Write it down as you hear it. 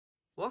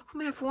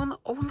Welcome everyone,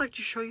 I would like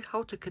to show you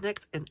how to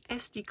connect an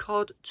SD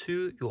card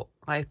to your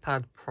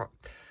iPad Pro.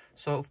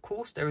 So of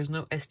course there is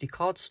no SD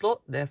card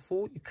slot,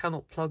 therefore you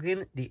cannot plug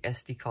in the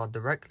SD card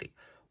directly.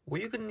 What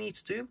you're going to need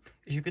to do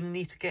is you're going to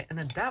need to get an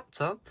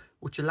adapter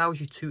which allows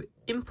you to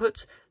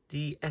input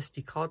the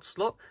SD card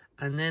slot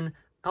and then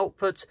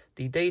output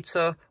the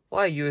data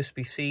via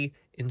USB-C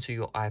into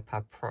your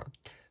iPad Pro.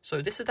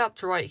 So this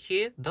adapter right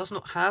here does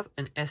not have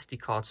an SD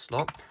card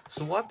slot.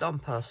 So what I've done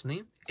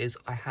personally is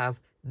I have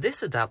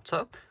this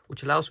adapter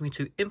which allows me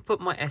to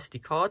input my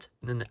SD card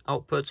and then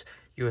output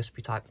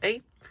USB type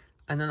A.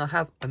 And then I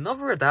have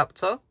another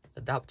adapter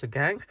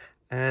gang,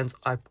 and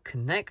I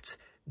connect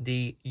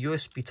the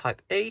USB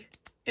type A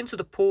into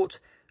the port,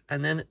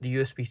 and then the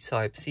USB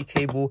type C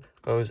cable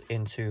goes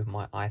into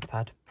my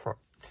iPad Pro.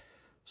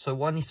 So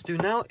what I need to do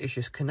now is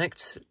just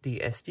connect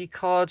the SD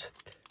card.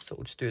 So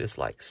we'll just do this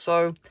like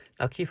so.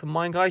 Now keep in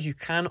mind guys, you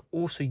can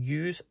also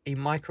use a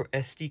micro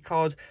SD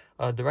card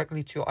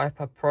directly to your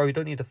iPad Pro. You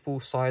don't need the full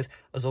size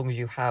as long as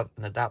you have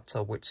an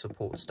adapter which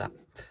supports that.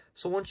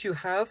 So once you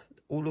have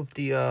all of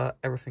the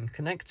everything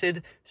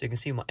connected, so you can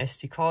see my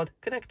SD card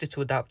connected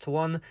to adapter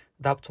 1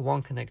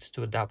 connected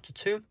to adapter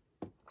 2.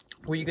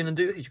 What you're going to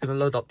do is you're going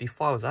to load up the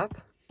Files app.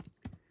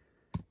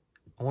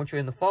 And once you're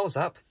in the Files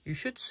app, you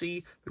should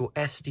see your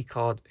SD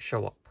card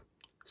show up.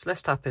 So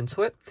let's tap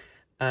into it.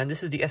 And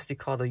this is the SD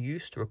card I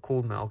used to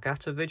record my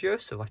Elgato video.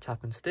 So if I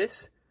tap into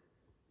this,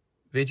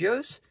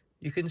 videos,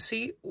 you can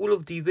see all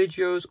of the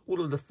videos, all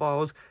of the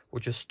files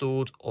which are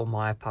stored on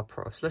my iPad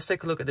Pro. So let's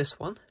take a look at this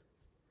one.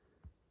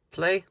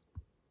 Play.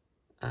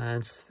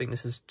 And I think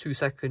this is 2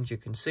 seconds, you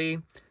can see.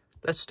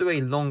 Let's do a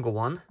longer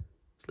one.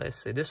 So let's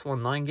say this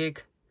one, 9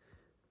 gig.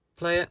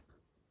 Play it.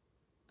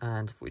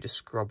 And if we just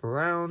scrub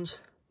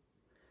around,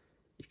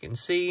 you can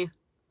see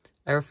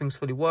everything's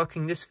fully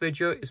working. This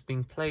video is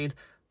being played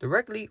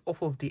directly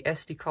off of the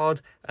SD card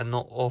and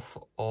not off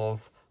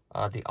of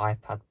the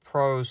iPad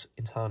Pro's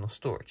internal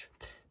storage.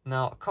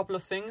 Now, a couple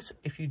of things.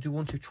 If you do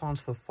want to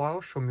transfer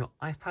files from your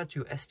iPad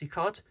to your SD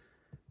card,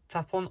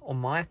 tap on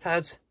my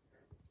iPad,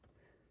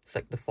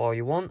 select the file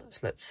you want. So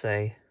let's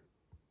say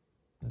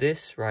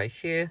this right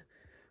here,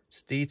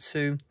 it's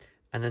D2,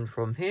 and then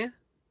from here,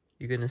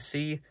 you're going to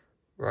see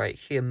right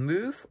here,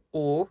 move,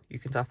 or you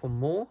can tap on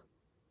more.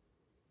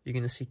 You're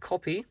going to see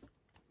copy,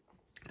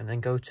 and then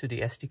go to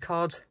the SD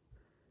card.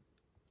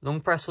 Long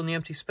press on the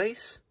empty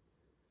space,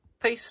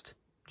 paste,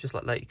 just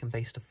like that. You can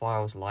paste the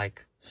files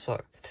like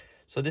so.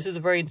 So this is a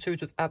very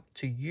intuitive app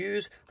to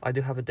use. I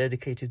do have a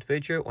dedicated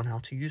video on how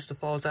to use the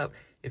Files app.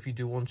 If you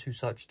do want to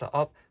search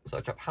up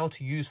how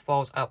to use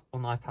Files app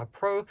on iPad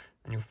Pro,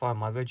 and you'll find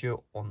my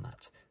video on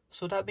that.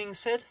 So that being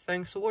said,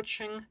 thanks for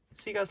watching.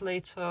 See you guys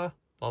later.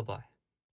 Bye bye.